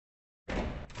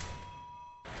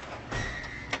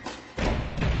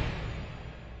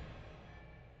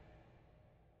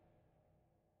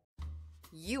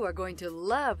You are going to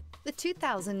love the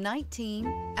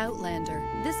 2019 Outlander.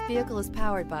 This vehicle is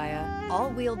powered by a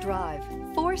all-wheel drive,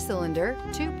 4-cylinder,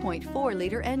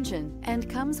 2.4-liter engine and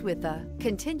comes with a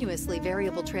continuously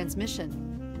variable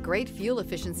transmission. Great fuel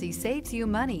efficiency saves you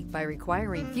money by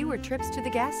requiring fewer trips to the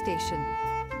gas station.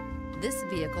 This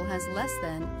vehicle has less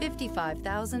than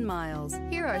 55,000 miles.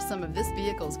 Here are some of this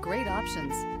vehicle's great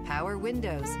options: power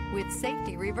windows with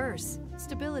safety reverse,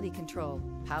 stability control,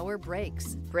 power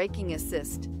brakes, braking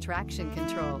assist, traction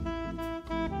control.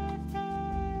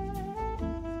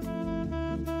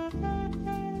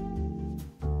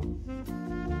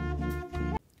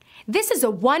 This is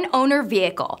a one-owner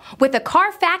vehicle with a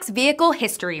CARFAX Vehicle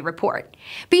History Report.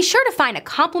 Be sure to find a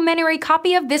complimentary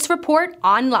copy of this report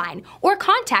online or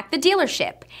contact the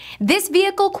dealership. This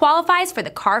vehicle qualifies for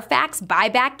the CARFAX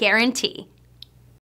Buyback Guarantee.